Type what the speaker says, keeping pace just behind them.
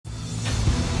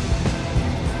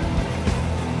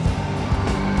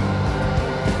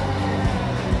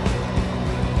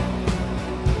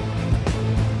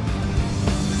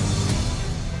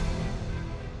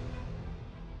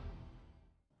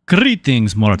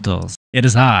Greetings, mortals. It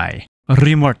is I,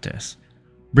 Remortis,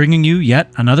 bringing you yet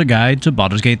another guide to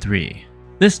Baldur's Gate 3.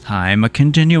 This time, a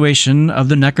continuation of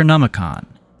the Necronomicon,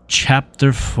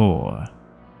 Chapter 4.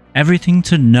 Everything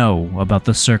to know about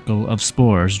the Circle of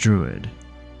Spore Druid.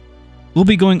 We'll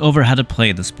be going over how to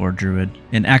play the Spore Druid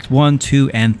in Act 1,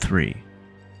 2, and 3.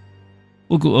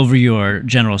 We'll go over your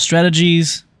general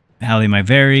strategies, how they might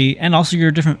vary, and also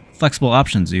your different flexible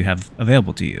options you have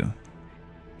available to you.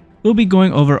 We'll be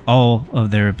going over all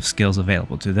of their skills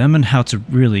available to them and how to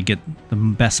really get the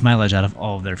best mileage out of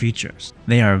all of their features.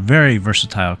 They are a very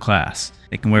versatile class.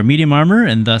 They can wear medium armor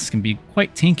and thus can be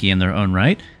quite tanky in their own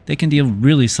right. They can deal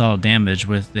really solid damage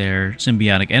with their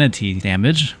symbiotic entity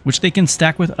damage, which they can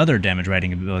stack with other damage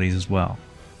writing abilities as well.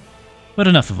 But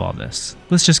enough of all this.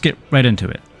 Let's just get right into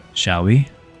it, shall we?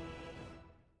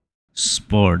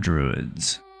 Spore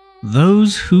Druids.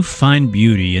 Those who find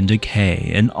beauty in decay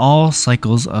in all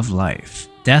cycles of life.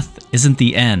 Death isn't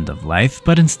the end of life,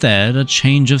 but instead a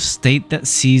change of state that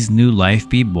sees new life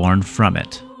be born from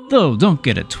it. Though don't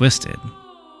get it twisted.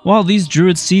 While these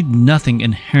druids see nothing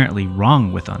inherently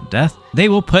wrong with undeath, they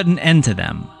will put an end to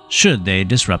them, should they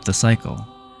disrupt the cycle.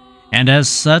 And as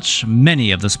such,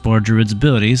 many of the Spore Druids'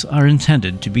 abilities are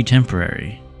intended to be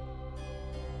temporary.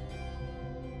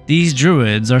 These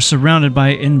druids are surrounded by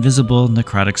invisible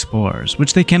necrotic spores,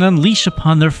 which they can unleash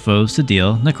upon their foes to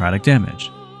deal necrotic damage.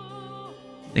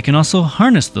 They can also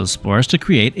harness those spores to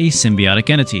create a symbiotic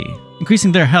entity,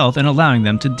 increasing their health and allowing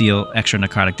them to deal extra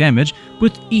necrotic damage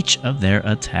with each of their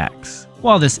attacks.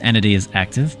 While this entity is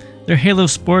active, their Halo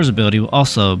Spores ability will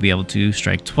also be able to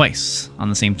strike twice on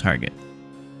the same target.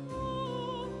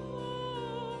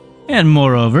 And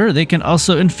moreover, they can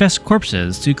also infest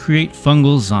corpses to create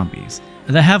fungal zombies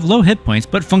that have low hit points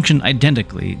but function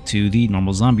identically to the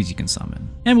normal zombies you can summon.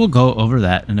 And we'll go over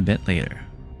that in a bit later.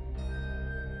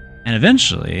 And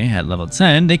eventually, at level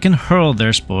 10, they can hurl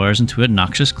their spores into a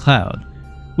noxious cloud,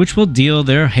 which will deal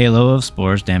their Halo of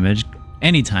Spores damage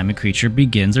anytime a creature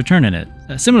begins their turn in it,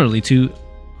 similarly to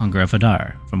Hunger of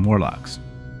Hadar from Warlocks.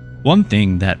 One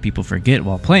thing that people forget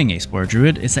while playing a Spore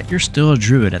Druid is that you're still a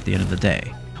druid at the end of the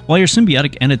day. While your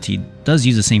symbiotic entity does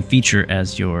use the same feature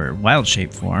as your wild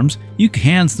shape forms, you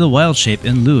can still wild shape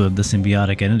in lieu of the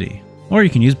symbiotic entity, or you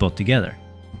can use both together.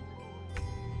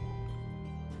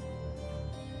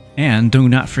 And do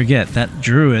not forget that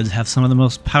druids have some of the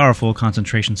most powerful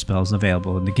concentration spells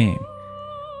available in the game.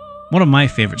 One of my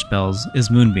favorite spells is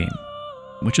Moonbeam,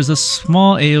 which is a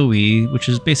small AoE which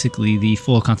is basically the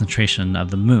full concentration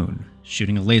of the moon,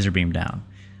 shooting a laser beam down,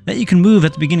 that you can move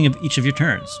at the beginning of each of your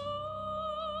turns.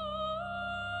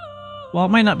 While it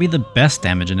might not be the best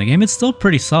damage in the game, it's still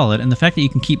pretty solid, and the fact that you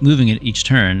can keep moving it each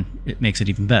turn, it makes it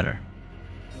even better.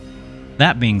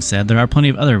 That being said, there are plenty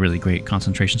of other really great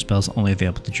concentration spells only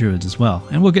available to druids as well,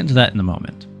 and we'll get into that in a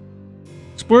moment.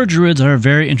 Spore Druids are a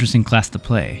very interesting class to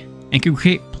play, and can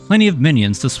create plenty of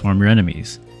minions to swarm your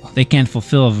enemies. They can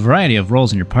fulfill a variety of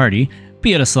roles in your party,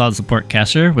 be it a solid support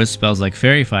caster with spells like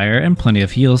Fairy Fire and plenty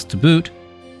of heals to boot.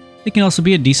 They can also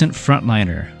be a decent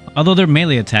frontliner, although their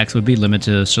melee attacks would be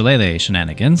limited to Shillelagh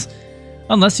shenanigans,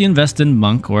 unless you invest in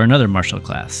Monk or another martial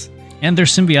class. And their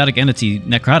symbiotic entity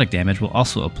necrotic damage will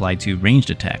also apply to ranged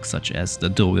attacks such as the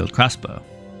dual-wield crossbow.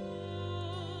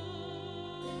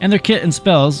 And their kit and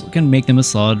spells can make them a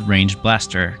solid ranged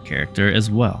blaster character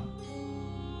as well.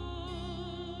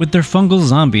 With their fungal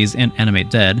zombies and animate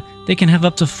dead, they can have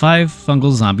up to 5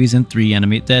 fungal zombies and 3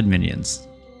 animate dead minions.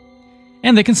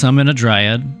 And they can summon a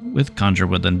dryad with Conjure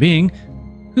Woodland Being,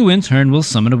 who in turn will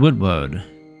summon a Woodwoad.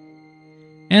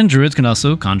 And druids can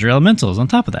also conjure elementals on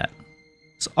top of that.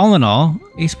 So all in all,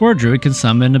 a Spore Druid can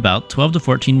summon about 12 to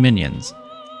 14 minions,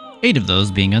 8 of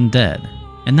those being undead,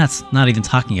 and that's not even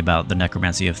talking about the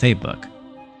Necromancy of Thay book.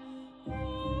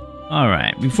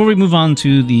 Alright, before we move on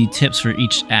to the tips for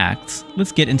each act,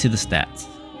 let's get into the stats.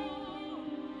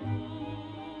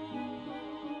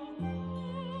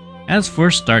 As for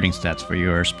starting stats for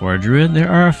your Spore Druid, there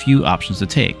are a few options to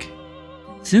take.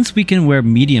 Since we can wear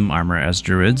medium armor as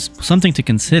druids, something to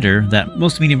consider that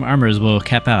most medium armors will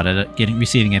cap out at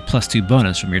receiving a +2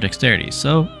 bonus from your dexterity,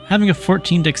 so having a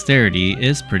 14 dexterity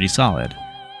is pretty solid.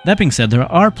 That being said, there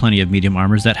are plenty of medium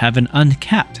armors that have an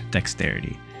uncapped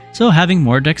dexterity, so having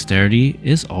more dexterity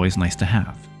is always nice to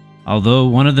have. Although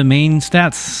one of the main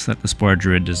stats that the Spore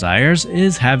Druid desires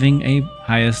is having a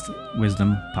highest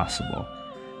wisdom possible.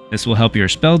 This will help your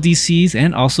spell DCs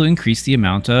and also increase the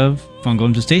amount of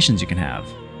fungal infestations you can have,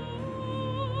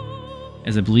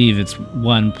 as I believe it's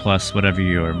 1 plus whatever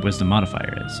your wisdom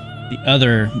modifier is. The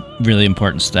other really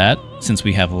important stat, since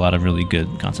we have a lot of really good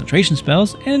concentration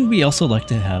spells and we also like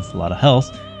to have a lot of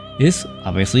health, is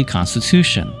obviously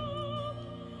Constitution.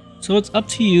 So it's up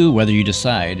to you whether you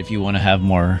decide if you want to have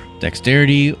more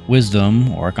dexterity,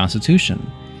 wisdom, or constitution.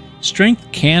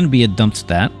 Strength can be a dump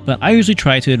stat, but I usually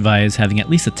try to advise having at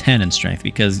least a 10 in strength,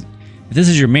 because if this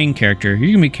is your main character, you're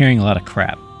going to be carrying a lot of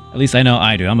crap. At least I know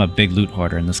I do. I'm a big loot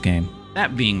hoarder in this game.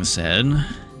 That being said,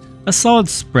 a solid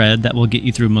spread that will get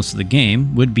you through most of the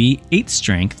game would be 8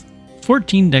 strength,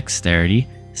 14 dexterity,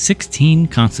 16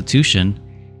 constitution,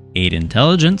 8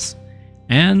 intelligence,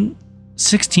 and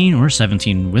 16 or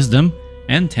 17 wisdom,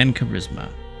 and 10 charisma.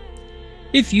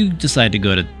 If you decide to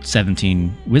go to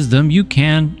 17 wisdom, you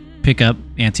can pick up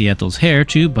Auntie Ethel's hair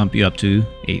to bump you up to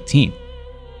 18.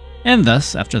 And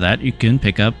thus, after that, you can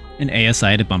pick up an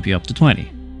ASI to bump you up to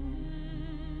 20.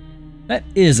 That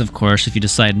is, of course, if you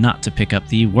decide not to pick up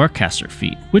the Warcaster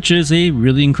feat, which is a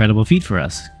really incredible feat for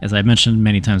us. As I mentioned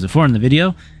many times before in the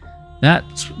video, that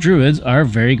druids are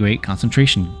very great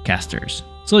concentration casters,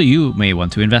 so you may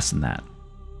want to invest in that.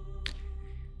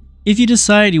 If you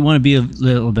decide you want to be a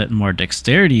little bit more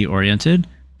dexterity oriented,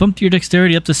 bump your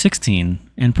dexterity up to 16,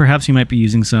 and perhaps you might be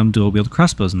using some dual wield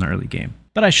crossbows in the early game.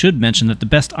 But I should mention that the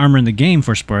best armor in the game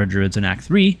for Spore Druids in Act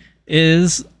 3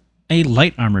 is a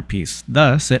light armor piece,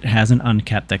 thus it has an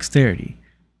uncapped dexterity.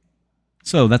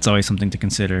 So that's always something to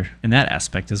consider in that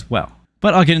aspect as well.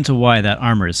 But I'll get into why that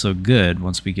armor is so good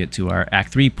once we get to our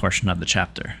Act 3 portion of the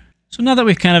chapter. So now that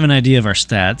we've kind of an idea of our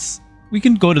stats, we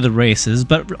can go to the races,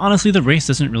 but honestly the race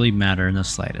doesn't really matter in the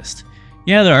slightest.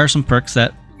 Yeah, there are some perks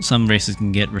that some races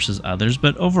can get versus others,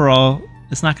 but overall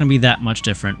it's not going to be that much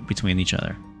different between each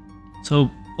other.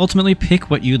 So ultimately pick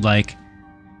what you'd like.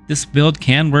 This build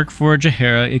can work for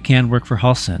Jaheira, it can work for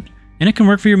Halsin, and it can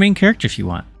work for your main character if you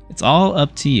want. It's all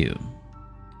up to you.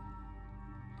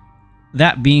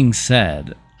 That being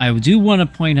said, I do want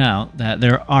to point out that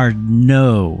there are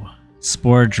no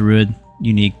Spore Druid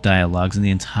unique dialogues in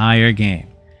the entire game.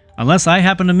 Unless I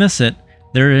happen to miss it,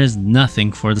 there is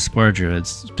nothing for the Spore Druids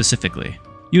specifically.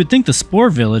 You would think the Spore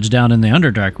Village down in the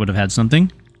Underdark would have had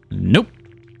something. Nope.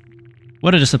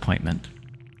 What a disappointment.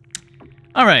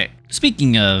 Alright,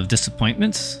 speaking of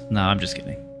disappointments, no, I'm just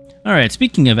kidding. Alright,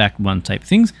 speaking of Act 1 type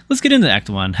things, let's get into Act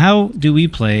 1. How do we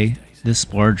play this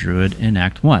Spore Druid in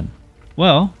Act 1?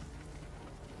 Well,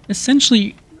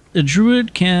 essentially, the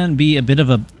Druid can be a bit of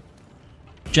a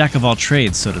jack of all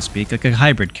trades, so to speak, like a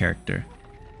hybrid character.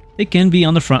 They can be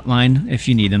on the front line if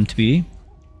you need them to be.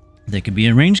 They could be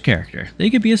a ranged character. They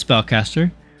could be a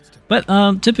spellcaster.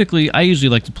 But typically, I usually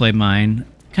like to play mine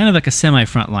kind of like a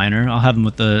semi-frontliner. I'll have them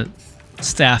with the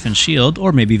staff and shield,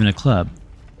 or maybe even a club.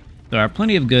 There are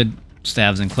plenty of good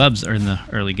staves and clubs in the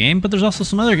early game, but there's also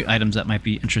some other items that might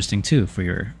be interesting too for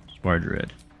your Spore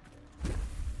Druid.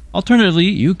 Alternatively,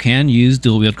 you can use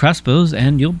dual wield crossbows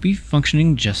and you'll be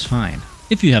functioning just fine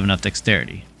if you have enough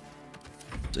dexterity.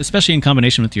 Especially in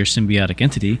combination with your symbiotic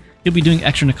entity, you'll be doing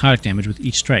extra necrotic damage with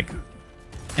each strike.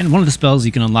 And one of the spells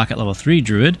you can unlock at level 3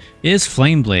 Druid is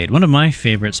Flame Blade, one of my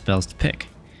favorite spells to pick,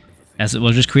 as it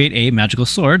will just create a magical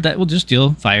sword that will just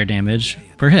deal fire damage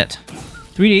per hit.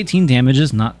 3 to 18 damage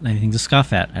is not anything to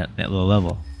scoff at that low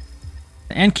level.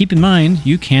 And keep in mind,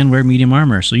 you can wear medium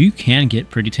armor, so you can get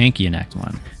pretty tanky in Act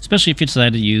 1, especially if you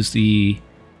decide to use the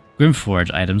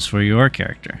Grimforge items for your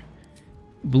character.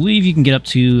 I believe you can get up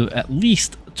to at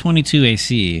least 22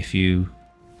 AC if you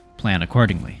plan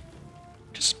accordingly.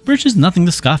 Which is nothing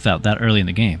to scoff at that early in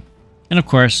the game. And of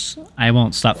course, I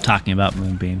won't stop talking about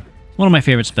Moonbeam. It's one of my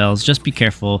favorite spells. Just be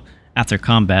careful after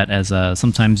combat, as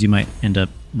sometimes you might end up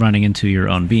running into your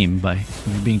own beam by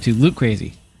being too loot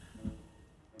crazy.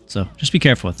 So just be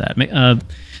careful with that.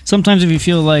 Sometimes if you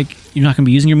feel like you're not going to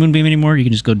be using your Moonbeam anymore, you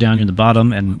can just go down here in the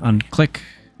bottom and unclick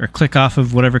or click off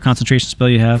of whatever concentration spell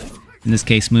you have. In this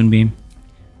case, Moonbeam.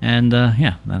 And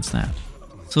yeah, that's that.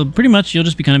 So pretty much you'll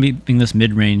just be kind of being this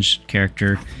mid-range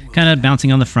character, kind of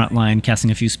bouncing on the front line,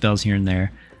 casting a few spells here and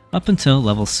there, up until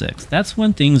level 6. That's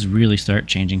when things really start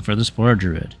changing for the Spore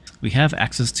Druid. We have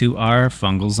access to our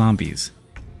fungal zombies.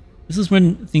 This is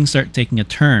when things start taking a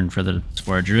turn for the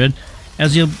Spore Druid,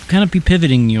 as you'll kind of be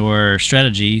pivoting your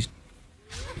strategy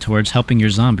towards helping your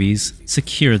zombies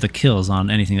secure the kills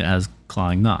on anything that has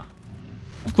Clawing Gnaw.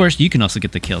 Of course, you can also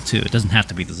get the kill too. It doesn't have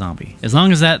to be the zombie. As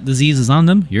long as that disease is on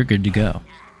them, you're good to go.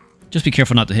 Just be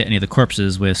careful not to hit any of the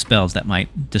corpses with spells that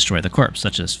might destroy the corpse,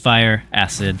 such as fire,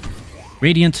 acid,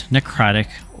 radiant, necrotic,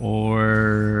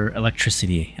 or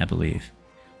electricity, I believe.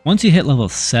 Once you hit level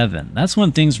 7, that's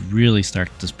when things really start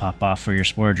to pop off for your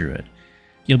Spore Druid.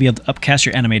 You'll be able to upcast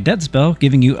your Animate Dead spell,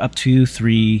 giving you up to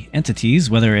 3 entities,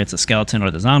 whether it's a skeleton or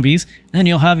the zombies, and then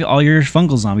you'll have all your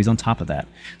fungal zombies on top of that.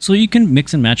 So you can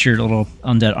mix and match your little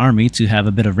undead army to have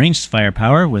a bit of ranged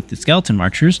firepower with the skeleton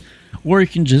marchers, or you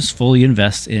can just fully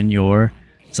invest in your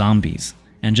zombies.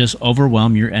 and just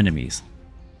overwhelm your enemies.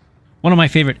 One of my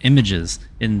favorite images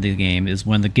in the game is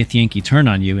when the Githyanki turn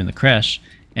on you in the Kresh,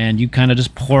 and you kind of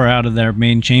just pour out of their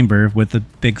main chamber with a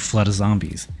big flood of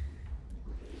zombies.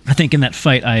 I think in that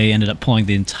fight I ended up pulling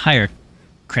the entire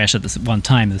Kresh at this one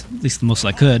time, at least the most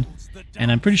I could,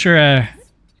 and I'm pretty sure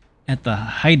at the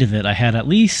height of it I had at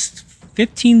least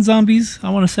 15 zombies,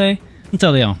 I want to say,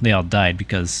 until they all died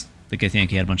because the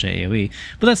Githyanki had a bunch of AoE,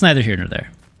 but that's neither here nor there.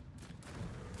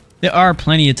 There are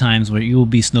plenty of times where you will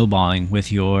be snowballing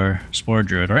with your Spore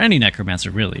Druid, or any Necromancer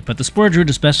really, but the Spore Druid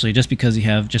especially, just because you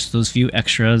have just those few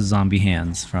extra zombie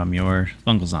hands from your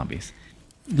fungal zombies.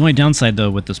 The only downside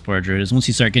though with the Spore Druid is once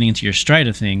you start getting into your stride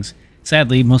of things,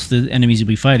 sadly most of the enemies you'll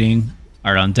be fighting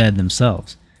are undead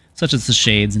themselves, such as the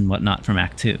Shades and whatnot from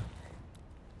Act 2.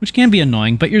 Which can be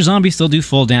annoying, but your zombies still do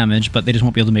full damage, but they just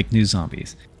won't be able to make new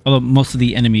zombies. Although most of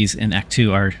the enemies in Act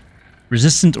 2 are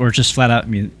resistant or just flat out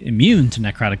immune to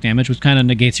necrotic damage, which kind of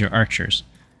negates your archers,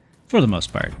 for the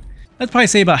most part. I'd probably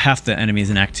say about half the enemies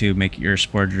in Act 2 make your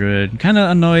Spore Druid kind of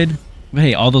annoyed, but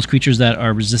hey, all those creatures that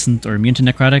are resistant or immune to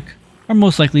necrotic are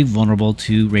most likely vulnerable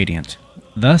to Radiant.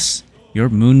 Thus, your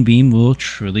Moonbeam will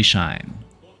truly shine.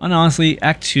 And honestly,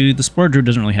 Act 2, the Spore Druid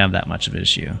doesn't really have that much of an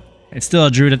issue. It's still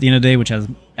a Druid at the end of the day, which has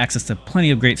access to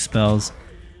plenty of great spells.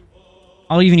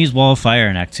 I'll even use Wall of Fire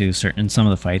in Act 2 in some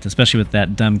of the fights, especially with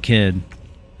that dumb kid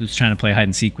who's trying to play hide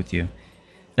and seek with you.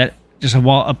 That just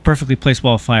a perfectly placed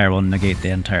Wall of Fire will negate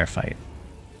the entire fight.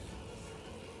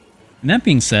 And that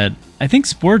being said, I think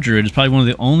Spore Druid is probably one of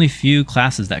the only few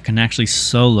classes that can actually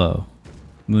solo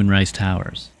Moonrise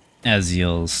Towers, as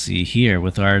you'll see here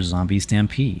with our Zombie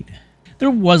Stampede.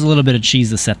 There was a little bit of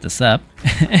cheese to set this up,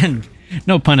 and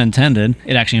no pun intended,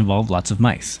 it actually involved lots of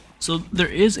mice. So there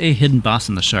is a hidden boss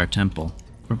in the Shard Temple.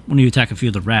 When you attack a few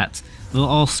of the rats, they'll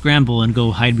all scramble and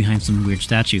go hide behind some weird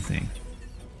statue thing.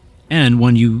 And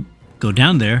when you go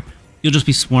down there, you'll just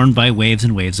be swarmed by waves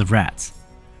and waves of rats.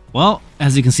 Well,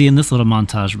 as you can see in this little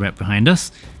montage right behind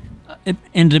us, it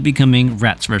ended up becoming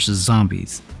rats versus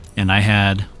zombies. And I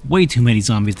had way too many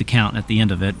zombies to count at the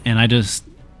end of it, and I just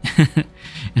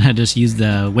used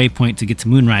the waypoint to get to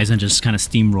Moonrise and just kind of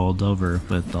steamrolled over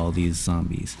with all these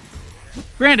zombies.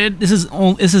 Granted, this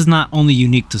is not only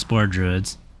unique to Spore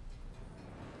Druids.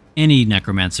 Any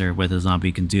Necromancer with a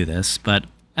zombie can do this, but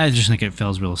I just think it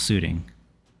feels real suiting,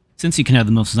 since you can have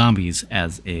the most zombies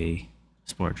as a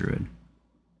Spore Druid.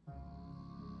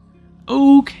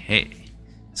 Okay,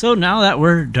 so now that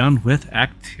we're done with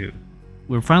Act 2,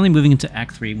 we're finally moving into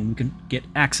Act 3 when we can get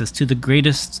access to the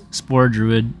greatest Spore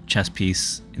Druid chess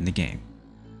piece in the game.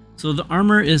 So the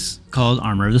armor is called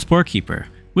Armor of the Spore Keeper,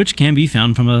 which can be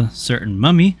found from a certain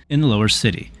mummy in the lower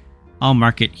city. I'll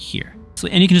mark it here.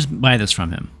 And you can just buy this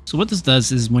from him. So what this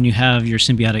does is when you have your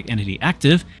symbiotic entity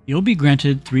active, you'll be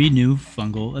granted 3 new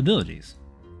fungal abilities: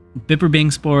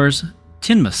 Bipperbang Spores,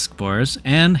 Tinmusk Spores,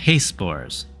 and Haste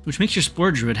Spores, which makes your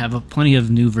Spore Druid have plenty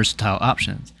of new versatile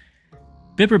options.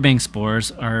 Bipperbang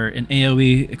Spores are an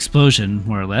AoE explosion,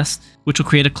 more or less, which will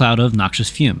create a cloud of noxious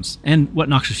fumes. And what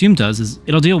noxious fume does is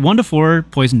it'll deal 1 to 4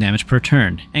 poison damage per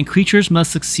turn, and creatures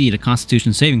must succeed a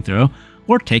Constitution saving throw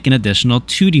or take an additional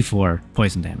 2d4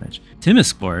 poison damage. Tinmusk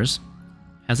Spores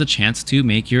has a chance to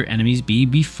make your enemies be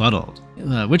befuddled,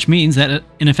 which means that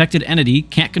an affected entity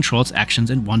can't control its actions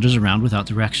and wanders around without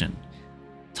direction.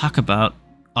 Talk about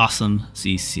awesome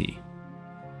CC.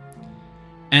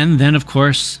 And then, of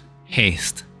course,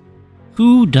 Haste.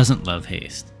 Who doesn't love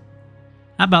Haste?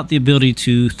 How about the ability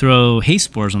to throw Haste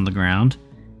Spores on the ground,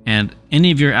 and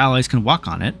any of your allies can walk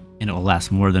on it, and it will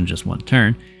last more than just 1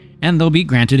 turn, and they'll be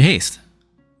granted Haste.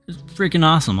 It's freaking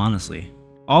awesome, honestly.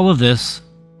 All of this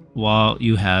while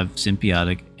you have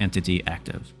Symbiotic Entity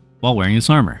active, while wearing this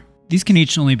armor. These can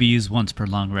each only be used once per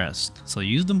long rest, so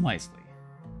use them wisely.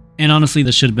 And honestly,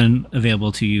 this should have been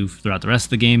available to you throughout the rest of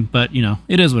the game, but you know,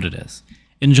 it is what it is.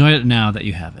 Enjoy it now that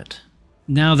you have it.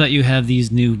 Now that you have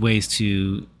these new ways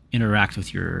to interact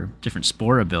with your different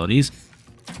Spore abilities,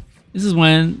 this is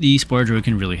when the Spore Druid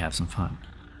can really have some fun.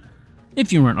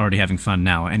 If you weren't already having fun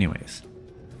now anyways.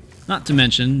 Not to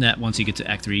mention that once you get to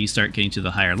Act 3, you start getting to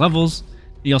the higher levels.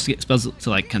 You also get spells to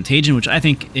like Contagion, which I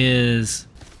think is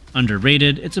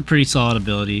underrated. It's a pretty solid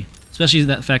ability, especially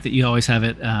the fact that you always have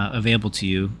it available to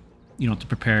you. You don't have to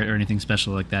prepare it or anything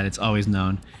special like that. It's always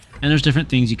known. And there's different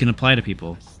things you can apply to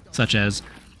people, such as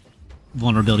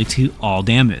vulnerability to all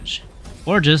damage,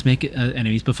 or just make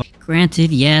enemies befuddled.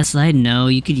 Granted, yes, I know,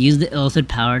 you could use the Illithid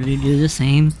power to do the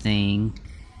same thing.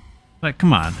 Like,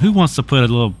 come on, who wants to put a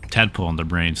little tadpole in their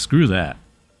brain? Screw that.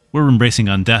 We're embracing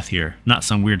undeath here, not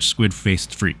some weird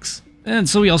squid-faced freaks. And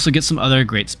so we also get some other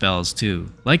great spells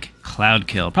too, like Cloud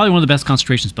Kill, probably one of the best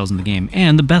concentration spells in the game.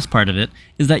 And the best part of it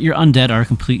is that your undead are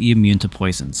completely immune to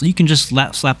poison. So you can just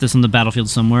slap this on the battlefield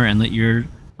somewhere and let your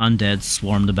undead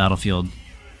swarm the battlefield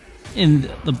in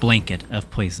the blanket of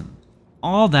poison.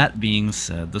 All that being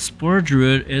said, the Spore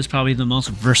Druid is probably the most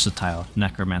versatile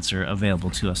Necromancer available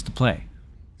to us to play.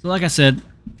 So like I said,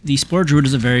 the Spore Druid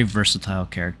is a very versatile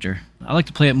character. I like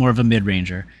to play it more of a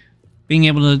mid-ranger, being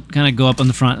able to kind of go up on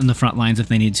the front lines if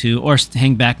they need to, or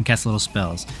hang back and cast little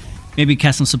spells. Maybe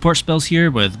cast some support spells here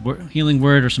with Healing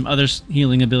Word or some other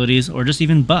healing abilities, or just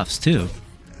even buffs too.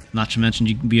 Not to mention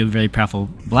you can be a very powerful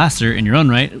blaster in your own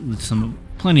right, with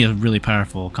plenty of really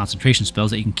powerful concentration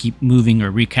spells that you can keep moving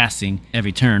or recasting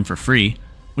every turn for free,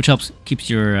 which keeps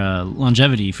your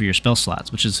longevity for your spell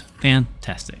slots, which is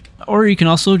fantastic. Or you can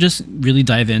also just really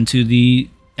dive into the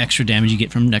extra damage you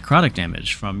get from necrotic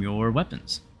damage from your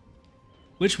weapons,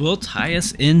 which will tie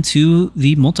us into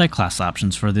the multi-class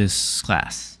options for this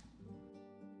class.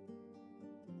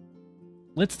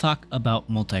 Let's talk about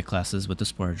multi-classes with the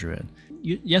Spore Druid.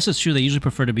 Yes, it's true they usually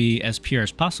prefer to be as pure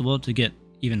as possible to get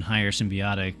even higher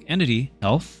symbiotic entity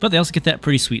health, but they also get that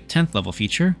pretty sweet 10th level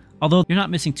feature, although you're not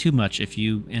missing too much if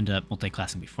you end up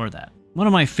multi-classing before that. One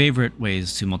of my favorite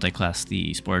ways to multi-class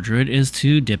the Spore Druid is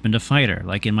to dip into Fighter,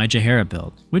 like in my Jaheira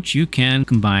build, which you can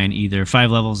combine either 5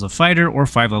 levels of Fighter or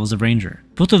 5 levels of Ranger.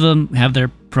 Both of them have their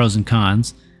pros and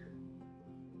cons.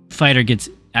 Fighter gets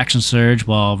Action Surge,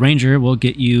 while Ranger will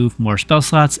get you more spell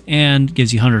slots and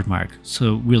gives you 100 mark,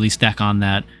 so really stack on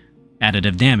that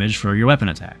additive damage for your weapon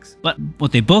attacks. But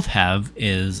what they both have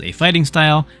is a fighting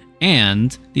style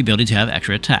and the ability to have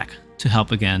extra attack to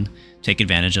help, again, take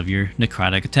advantage of your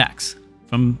necrotic attacks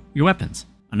from your weapons.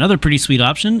 Another pretty sweet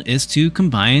option is to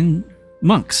combine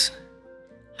monks.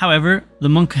 However, the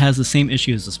monk has the same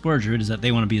issue as the Spore Druid, is that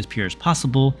they want to be as pure as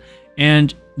possible,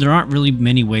 and there aren't really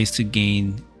many ways to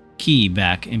gain ki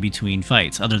back in between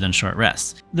fights other than short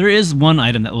rests. There is one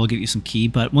item that will give you some ki,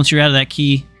 but once you're out of that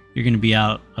ki, you're going to be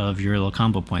out of your little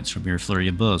combo points from your Flurry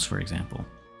of Blows, for example.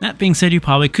 That being said, you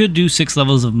probably could do 6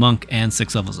 levels of Monk and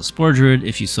 6 levels of Spore Druid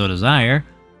if you so desire,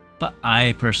 but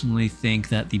I personally think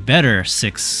that the better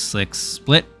 6-6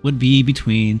 split would be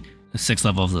between the 6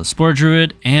 levels of Spore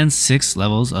Druid and 6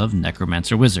 levels of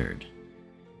Necromancer Wizard.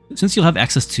 Since you'll have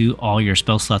access to all your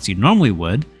spell slots you normally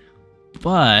would,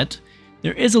 but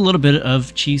there is a little bit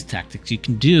of cheese tactics you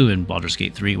can do in Baldur's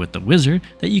Gate 3 with the Wizard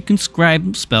that you can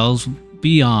scribe spells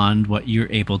beyond what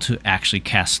you're able to actually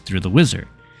cast through the Wizard.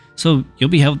 So you'll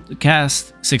be able to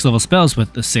cast 6 level spells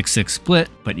with the 6-6 split,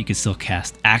 but you can still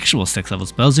cast actual 6 level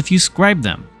spells if you scribe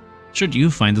them, should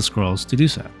you find the scrolls to do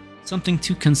so. Something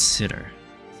to consider.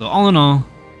 So all in all,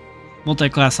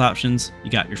 multi-class options,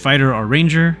 you got your Fighter or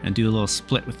Ranger and do a little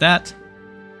split with that.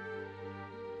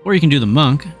 Or you can do the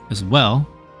Monk as well.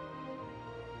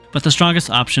 But the strongest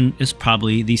option is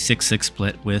probably the 6-6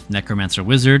 split with Necromancer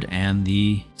Wizard and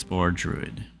the Spore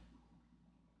Druid.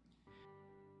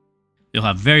 You'll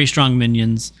have very strong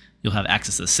minions, you'll have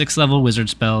access to 6 level Wizard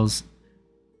spells,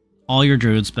 all your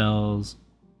Druid spells,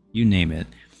 you name it.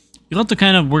 You'll have to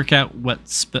kind of work out what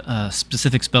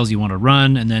specific spells you want to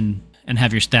run and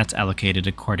have your stats allocated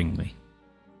accordingly.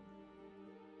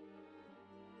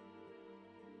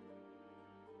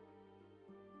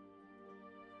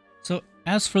 So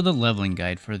as for the leveling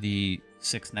guide for the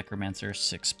 6 Necromancer,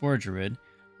 6 Spore Druid,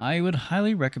 I would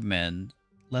highly recommend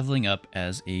leveling up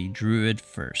as a Druid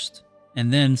first,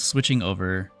 and then switching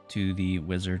over to the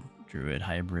Wizard Druid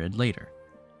hybrid later.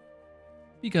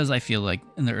 Because I feel like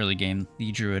in the early game,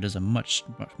 the Druid is a much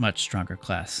stronger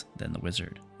class than the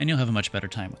Wizard, and you'll have a much better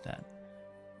time with that.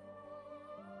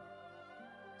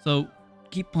 So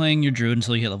keep playing your Druid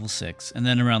until you hit level 6, and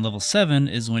then around level 7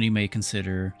 is when you may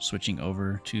consider switching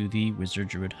over to the Wizard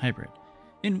Druid hybrid.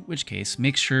 In which case,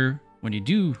 make sure when you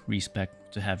do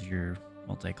respec to have your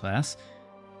multi-class,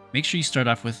 make sure you start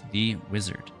off with the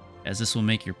Wizard, as this will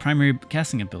make your primary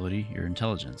casting ability your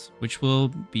intelligence, which will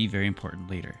be very important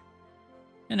later.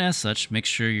 And as such, make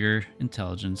sure your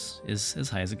intelligence is as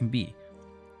high as it can be.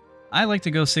 I like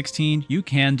to go 16, you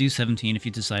can do 17 if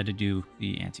you decide to do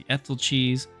the anti-ethel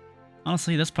cheese.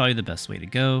 Honestly, that's probably the best way to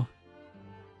go,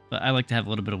 but I like to have a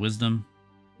little bit of wisdom.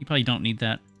 You probably don't need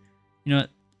that. You know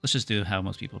what, let's just do how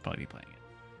most people will probably be playing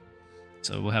it.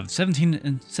 So we'll have 17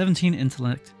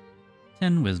 intellect,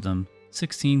 10 wisdom,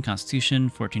 16 constitution,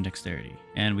 14 dexterity,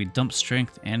 and we dump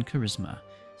strength and charisma.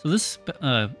 So this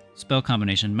spell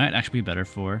combination might actually be better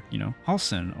for, you know,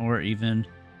 Halsin or even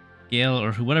Gale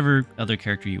or whatever other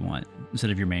character you want instead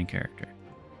of your main character.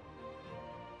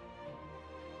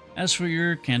 As for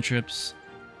your cantrips,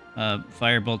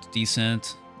 Firebolt's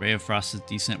decent, Ray of Frost is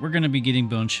decent. We're going to be getting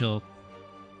Bone Chill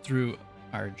through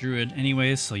our druid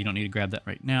anyways, so you don't need to grab that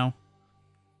right now.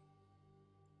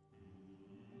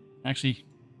 Actually,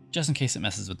 just in case it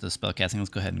messes with the spellcasting, let's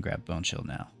go ahead and grab Bone Chill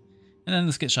now. And then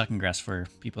let's get Shocking Grasp for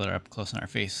people that are up close in our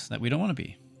face that we don't want to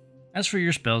be. As for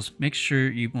your spells, make sure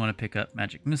you want to pick up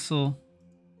Magic Missile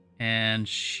and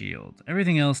Shield.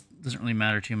 Everything else doesn't really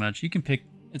matter too much. You can pick,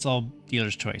 it's all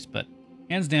dealer's choice, but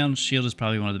hands down, Shield is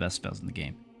probably one of the best spells in the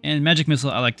game. And Magic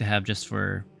Missile I like to have just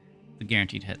for the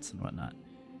guaranteed hits and whatnot.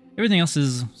 Everything else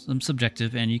is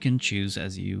subjective and you can choose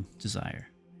as you desire.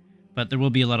 But there will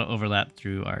be a lot of overlap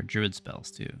through our druid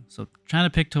spells too. So trying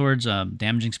to pick towards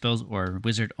damaging spells or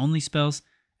wizard only spells,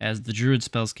 as the druid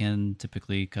spells can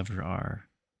typically cover our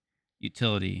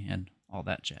utility and all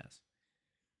that jazz.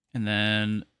 And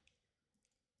then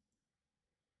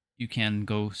you can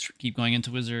keep going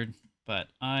into wizard, but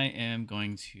I am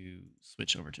going to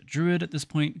switch over to druid at this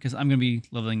point because I'm going to be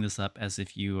leveling this up as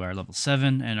if you are level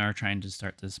 7 and are trying to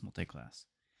start this multi-class.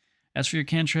 As for your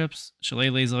cantrips,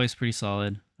 Shillelagh is always pretty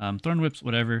solid. Thorn Whips,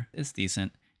 whatever, it's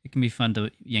decent. It can be fun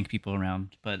to yank people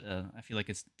around, but I feel like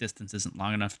its distance isn't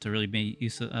long enough to really make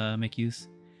use.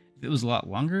 If it was a lot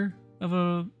longer of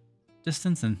a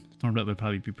distance, then Thorn Whip would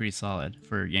probably be pretty solid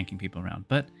for yanking people around.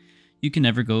 But you can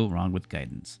never go wrong with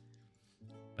guidance.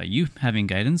 By you having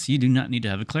guidance, you do not need to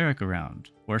have a cleric around,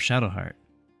 or Shadowheart.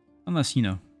 Unless, you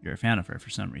know, you're a fan of her for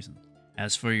some reason.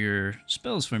 As for your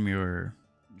spells from your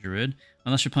druid,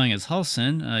 unless you're playing as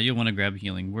Halsin, you'll want to grab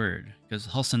Healing Word, because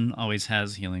Halsin always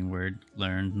has Healing Word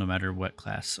learned no matter what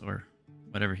class or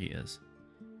whatever he is.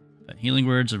 But Healing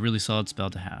Word's a really solid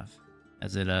spell to have,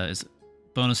 as it is a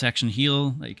bonus action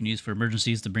heal that you can use for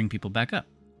emergencies to bring people back up.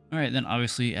 Alright, then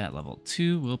obviously at level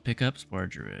 2, we'll pick up Spore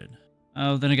Druid.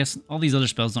 Then I guess all these other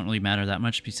spells don't really matter that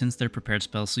much since they're prepared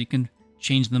spells, so you can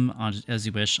change them as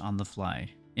you wish on the fly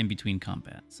in between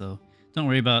combat. So don't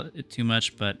worry about it too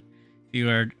much, but if you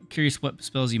are curious what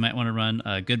spells you might want to run,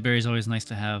 Goodberry is always nice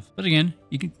to have. But again,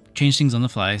 you can change things on the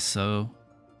fly, so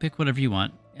pick whatever you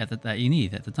want that you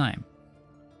need at the time.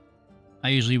 I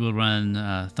usually will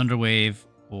run Thunder Wave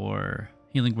or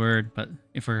Healing Word, but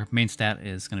if our main stat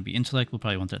is going to be Intellect, we'll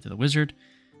probably want that through the Wizard.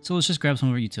 So let's just grab some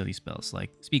of our utility spells, like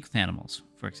Speak with Animals,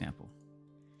 for example.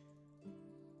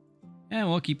 And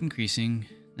we'll keep increasing.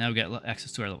 Now we got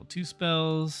access to our level 2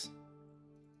 spells.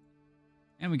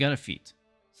 And we got a feat.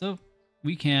 So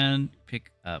we can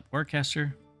pick up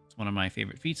Warcaster. It's one of my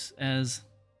favorite feats as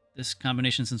this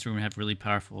combination, since we're going to have really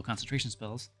powerful concentration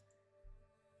spells.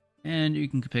 And you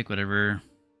can pick whatever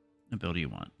ability you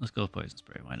want. Let's go with Poison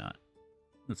Spray, why not?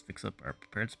 Let's fix up our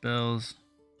prepared spells.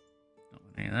 Don't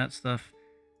want any of that stuff.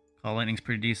 Call Lightning's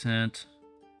pretty decent.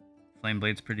 Flame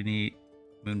Blade's pretty neat.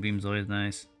 Moonbeam's always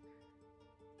nice.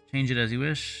 Change it as you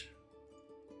wish.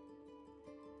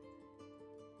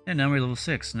 And now we're level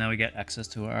 6. Now we get access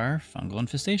to our Fungal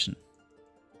Infestation.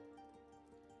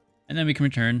 And then we can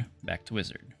return back to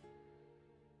Wizard.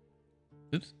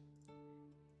 Oops.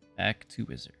 Back to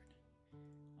Wizard.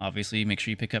 Obviously, make sure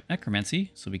you pick up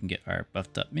Necromancy so we can get our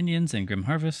buffed up minions and Grim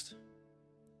Harvest.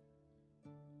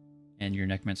 And your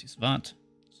Necromancy Savant,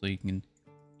 so you can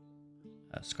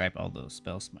scribe all those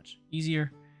spells much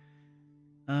easier.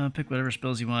 Pick whatever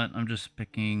spells you want. I'm just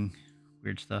picking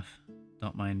weird stuff.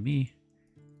 Don't mind me.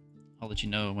 I'll let you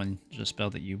know when there's a spell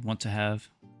that you want to have.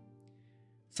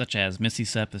 Such as Misty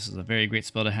Step. This is a very great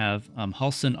spell to have.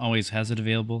 Halsin always has it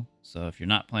available, so if you're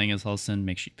not playing as Halsin,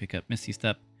 make sure you pick up Misty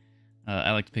Step.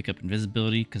 I like to pick up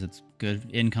Invisibility because it's good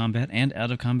in combat and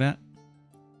out of combat.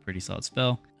 Pretty solid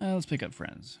spell. Let's pick up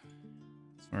Friends.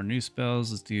 For our new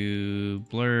spells, let's do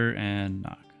Blur and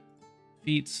Knock.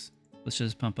 Feats, let's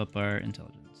just pump up our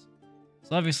Intelligence.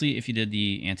 So obviously, if you did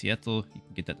the Anti-Ethel, you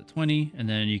can get that to 20, and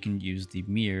then you can use the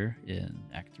Mirror in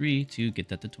Act 3 to get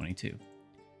that to 22.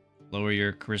 Lower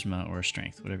your Charisma or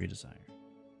Strength, whatever you desire.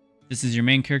 If this is your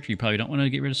main character, you probably don't want to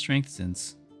get rid of Strength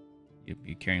since you'll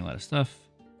be carrying a lot of stuff,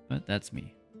 but that's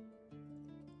me.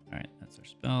 Alright, that's our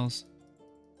spells.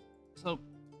 So,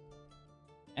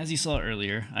 as you saw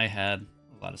earlier, I had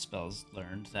a lot of spells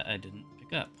learned that I didn't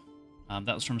pick up.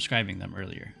 That was from scribing them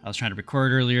earlier. I was trying to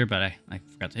record earlier, but I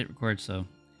forgot to hit record, so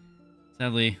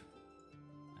sadly,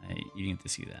 you didn't get to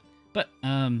see that. But,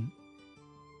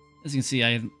 as you can see,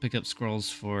 I picked up scrolls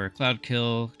for Cloud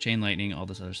Kill, Chain Lightning, all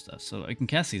this other stuff. So I can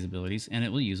cast these abilities, and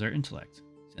it will use our Intellect,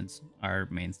 since our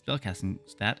main spellcasting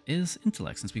stat is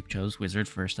Intellect, since we chose Wizard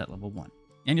first at level 1.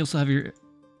 And you also have your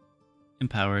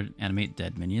Empowered Animate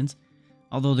Dead minions,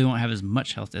 although they won't have as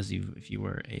much health as if you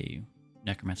were a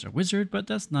Necromancer Wizard, but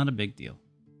that's not a big deal.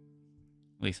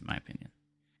 At least in my opinion.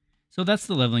 So that's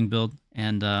the leveling build,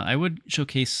 and I would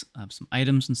showcase some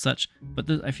items and such, but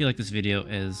I feel like this video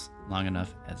is long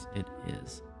enough as it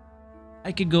is.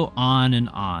 I could go on and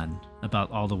on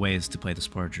about all the ways to play the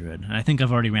Spore Druid, and I think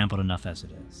I've already rambled enough as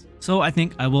it is. So I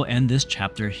think I will end this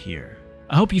chapter here.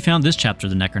 I hope you found this chapter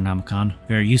of the Necronomicon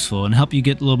very useful and help you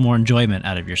get a little more enjoyment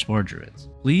out of your Spore Druids.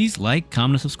 Please like,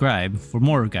 comment, and subscribe for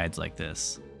more guides like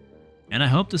this. And I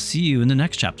hope to see you in the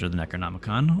next chapter of the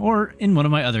Necronomicon, or in one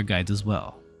of my other guides as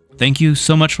well. Thank you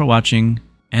so much for watching,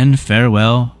 and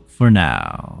farewell for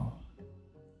now.